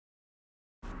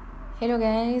Hello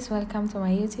guys, welcome to my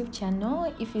YouTube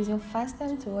channel. If it's your first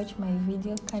time to watch my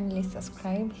video, kindly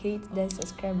subscribe, hit the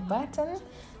subscribe button.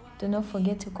 Do not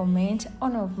forget to comment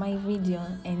on of my video,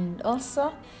 and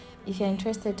also if you're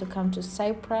interested to come to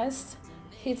Cyprus,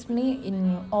 hit me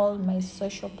in all my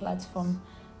social platforms.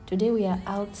 Today we are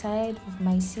outside with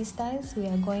my sisters. We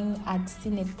are going at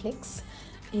Cineplex.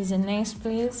 It's a nice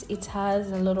place. It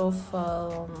has a lot of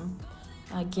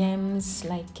games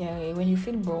like when you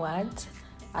feel bored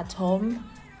at home,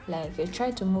 like try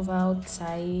to move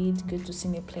outside, go to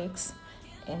Cineplex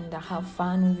and have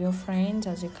fun with your friends.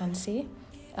 As you can see,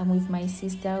 I'm with my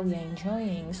sister, we are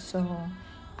enjoying. So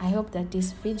I hope that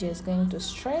this video is going to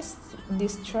distress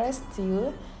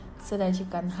you so that you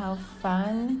can have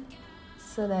fun,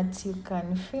 so that you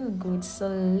can feel good. So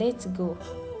let's go.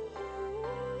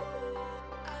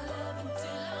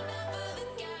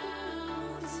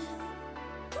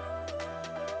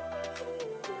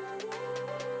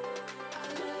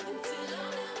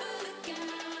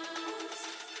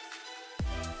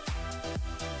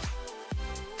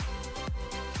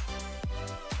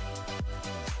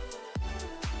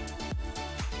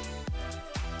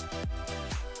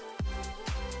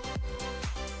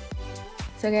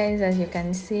 So guys, as you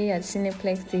can see at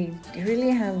Cineplex, they really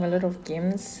have a lot of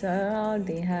games.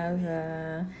 They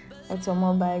have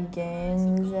automobile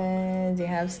games, they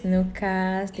have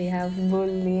snookers, they have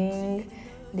bowling,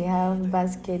 they have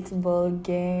basketball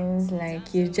games.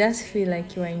 Like, you just feel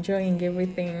like you're enjoying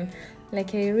everything.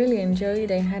 Like, I really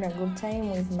enjoyed. I had a good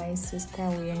time with my sister.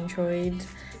 We enjoyed.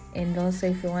 And also,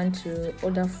 if you want to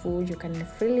order food, you can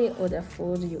freely order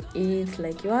food. You eat,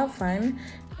 like, you have fun.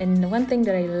 And one thing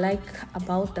that I like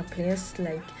about the place,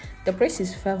 like, the price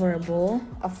is favorable,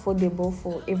 affordable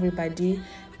for everybody.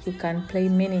 You can play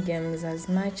mini games as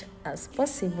much as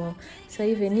possible. So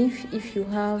even if you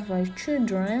have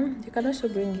children, you can also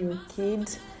bring your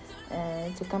kids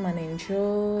to come and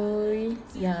enjoy.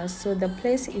 Yeah, so the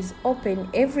place is open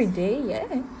every day.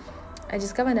 Yeah, I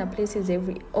discovered that place is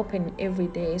open every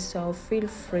day, so feel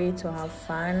free to have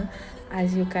fun.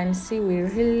 As you can see, we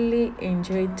really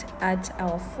enjoyed at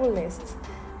our fullest.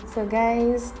 So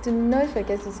guys, do not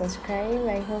forget to subscribe.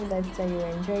 I hope that you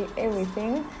enjoy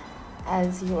everything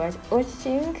as you are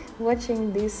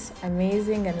watching this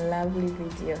amazing and lovely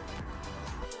video.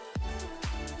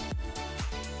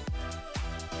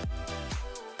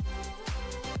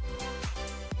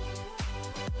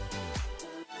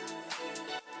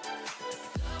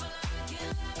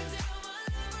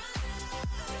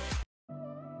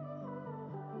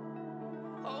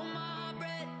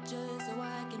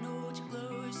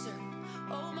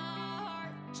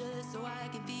 So I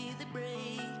can feel the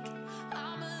break.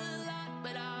 I'm a lot,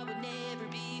 but I would never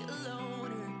be a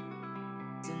loner.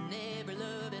 To never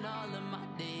love in all of my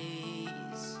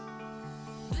days.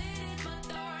 Lit in my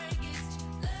darkest,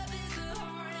 love is the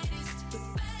hardest. But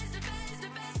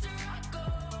faster I go.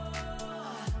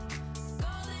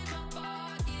 Gold in my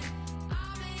pocket, I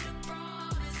made a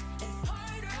promise. And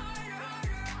harder I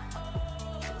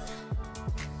hold.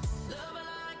 Love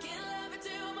while I can't love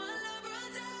until my love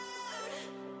runs out.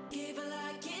 Give all I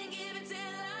can give until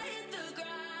I hit the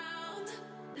ground.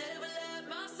 Never love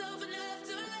myself enough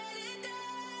to let it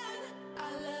down. I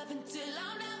love until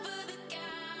I'm down for the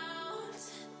count.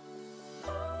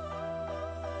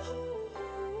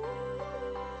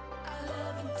 I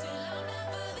love until I'm down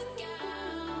for the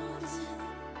count.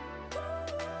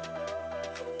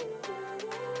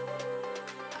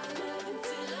 I love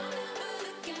until I'm down for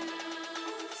the count.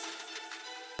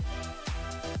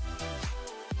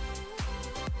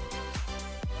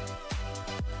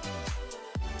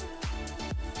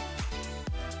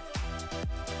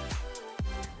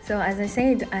 So as I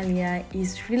said earlier,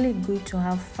 it's really good to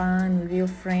have fun with your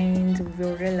friends, with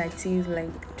your relatives.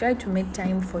 Like, try to make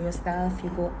time for yourself. You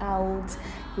go out,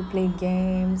 you play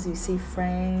games, you see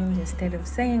friends instead of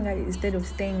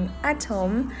staying at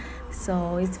home.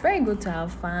 So it's very good to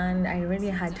have fun. I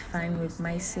really had fun with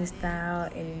my sister,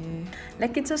 and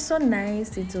like, it was so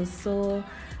nice. It was so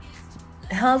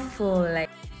helpful. Like,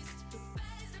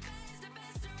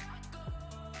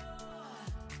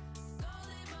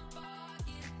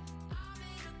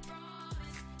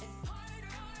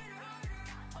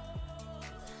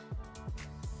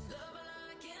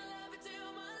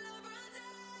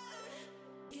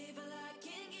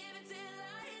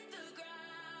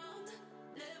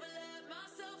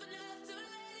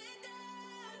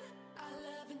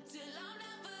 Until I'm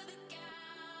down for the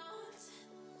count.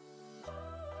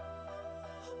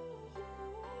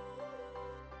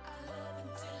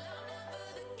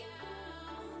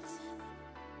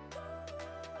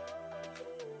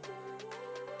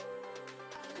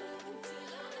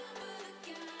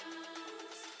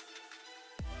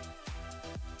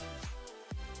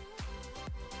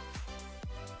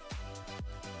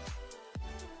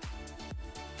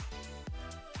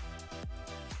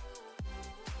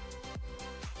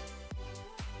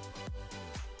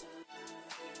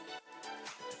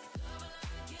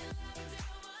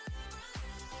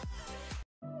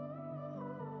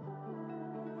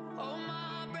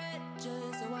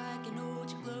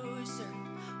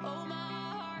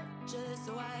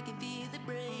 so I can feel the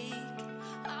break.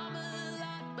 I'm a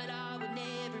lot, but I would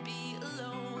never be a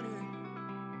loner.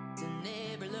 To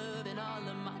never love in all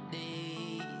of my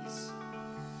days.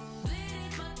 Lit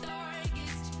in my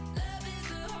darkest, love is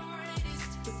the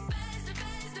hardest. But faster,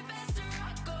 faster, faster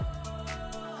I go.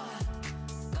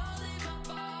 Gold in my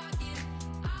pocket,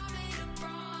 I made a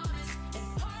promise. And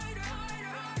harder,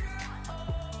 harder, harder I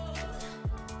hold.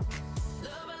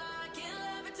 Love while I can't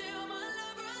love it till my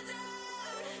love runs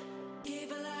out. Give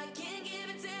while I can't give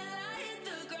it till I hit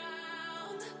the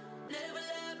ground. Never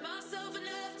love myself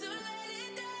enough to let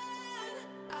it down.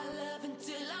 I love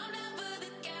until I'm never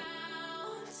the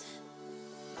count.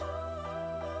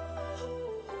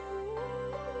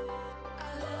 I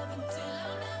love until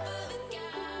I'm never the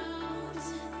count.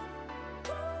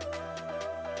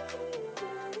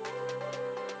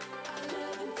 I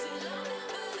love until I'm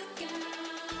never the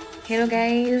count. Hello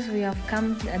guys, we have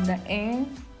come at the end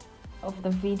of the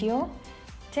video.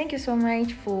 Thank you so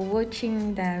much for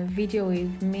watching the video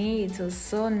with me. It was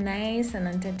so nice, an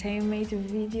entertainment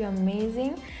video,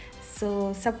 amazing.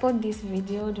 So support this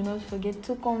video. Do not forget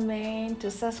to comment,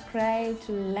 to subscribe,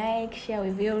 to like, share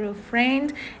with your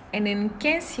friend. And in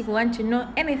case you want to know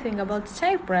anything about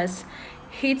Cyprus,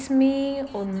 hit me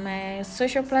on my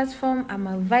social platform. I'm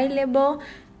available,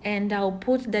 and I'll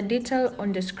put the detail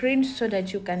on the screen so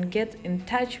that you can get in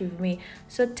touch with me.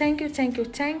 So thank you, thank you,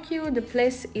 thank you. The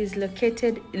place is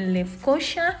located in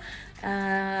Lefkosia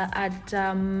at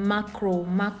Makro.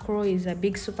 Makro is a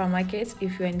big supermarket.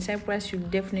 If you're in Cyprus, you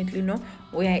definitely know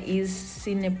where is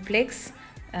Cineplex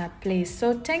place.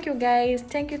 So thank you guys,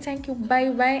 thank you,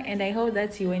 bye bye, and I hope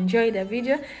that you enjoyed the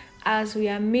video as we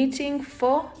are meeting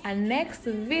for a next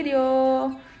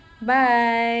video.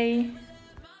 Bye.